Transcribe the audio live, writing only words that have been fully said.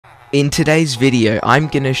In today's video, I'm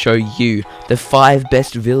going to show you the 5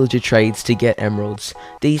 best villager trades to get emeralds.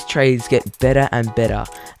 These trades get better and better,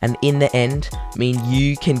 and in the end, mean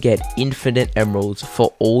you can get infinite emeralds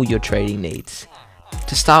for all your trading needs.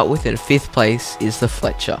 To start with, in 5th place is the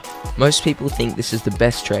fletcher. Most people think this is the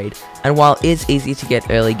best trade, and while it's easy to get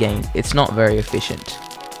early game, it's not very efficient.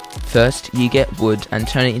 First, you get wood and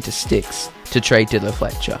turn it into sticks to trade to the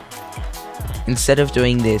fletcher. Instead of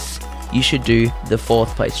doing this, you should do the 4th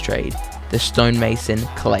place trade, the stonemason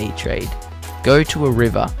clay trade. Go to a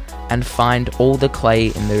river and find all the clay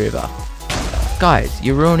in the river. Guys,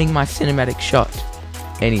 you're ruining my cinematic shot.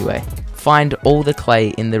 Anyway, find all the clay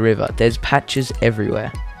in the river. There's patches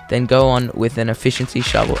everywhere. Then go on with an efficiency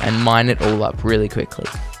shovel and mine it all up really quickly.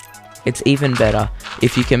 It's even better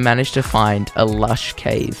if you can manage to find a lush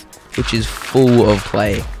cave, which is full of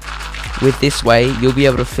clay. With this way, you'll be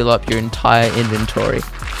able to fill up your entire inventory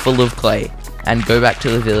full of clay and go back to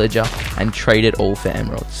the villager and trade it all for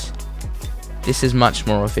emeralds. This is much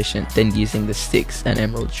more efficient than using the sticks and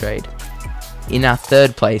emerald trade. In our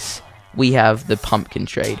 3rd place, we have the pumpkin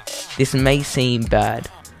trade. This may seem bad,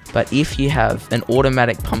 but if you have an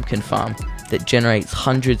automatic pumpkin farm that generates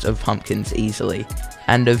hundreds of pumpkins easily,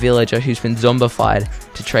 and a villager who's been zombified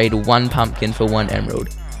to trade 1 pumpkin for 1 emerald,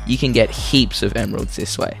 you can get heaps of emeralds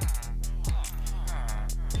this way.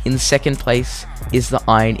 In 2nd place is the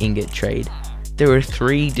Iron Ingot trade. There are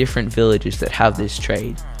 3 different villagers that have this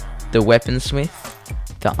trade: the weaponsmith,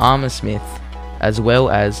 the armour smith, as well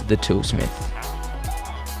as the toolsmith.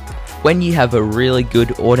 When you have a really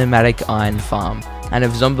good automatic iron farm and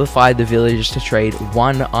have zombified the villagers to trade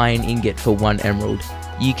 1 iron ingot for 1 emerald,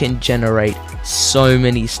 you can generate so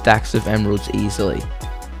many stacks of emeralds easily.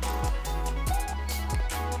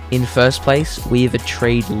 In 1st place, we have a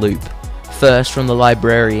trade loop. First, from the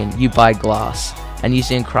librarian, you buy glass, and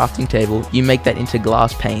using a crafting table, you make that into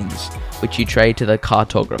glass panes, which you trade to the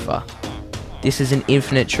cartographer. This is an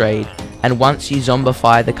infinite trade, and once you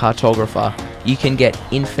zombify the cartographer, you can get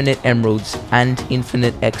infinite emeralds and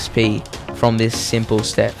infinite XP from this simple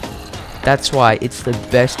step. That's why it's the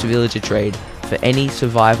best villager trade for any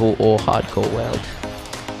survival or hardcore world.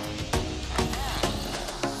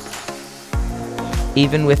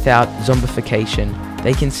 Even without zombification,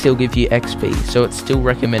 they can still give you XP, so it's still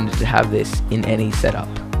recommended to have this in any setup.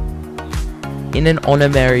 In an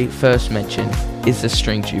honorary first mention is the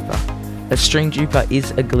string duper. A string duper is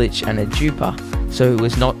a glitch and a duper, so it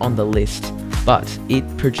was not on the list, but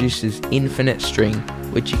it produces infinite string,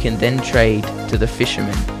 which you can then trade to the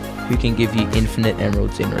fisherman, who can give you infinite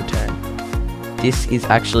emeralds in return. This is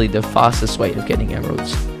actually the fastest way of getting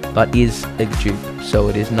emeralds, but is a dupe, so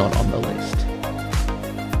it is not on the list.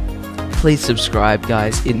 Please subscribe,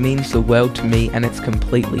 guys, it means the world to me and it's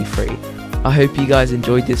completely free. I hope you guys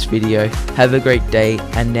enjoyed this video, have a great day,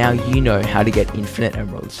 and now you know how to get infinite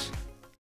emeralds.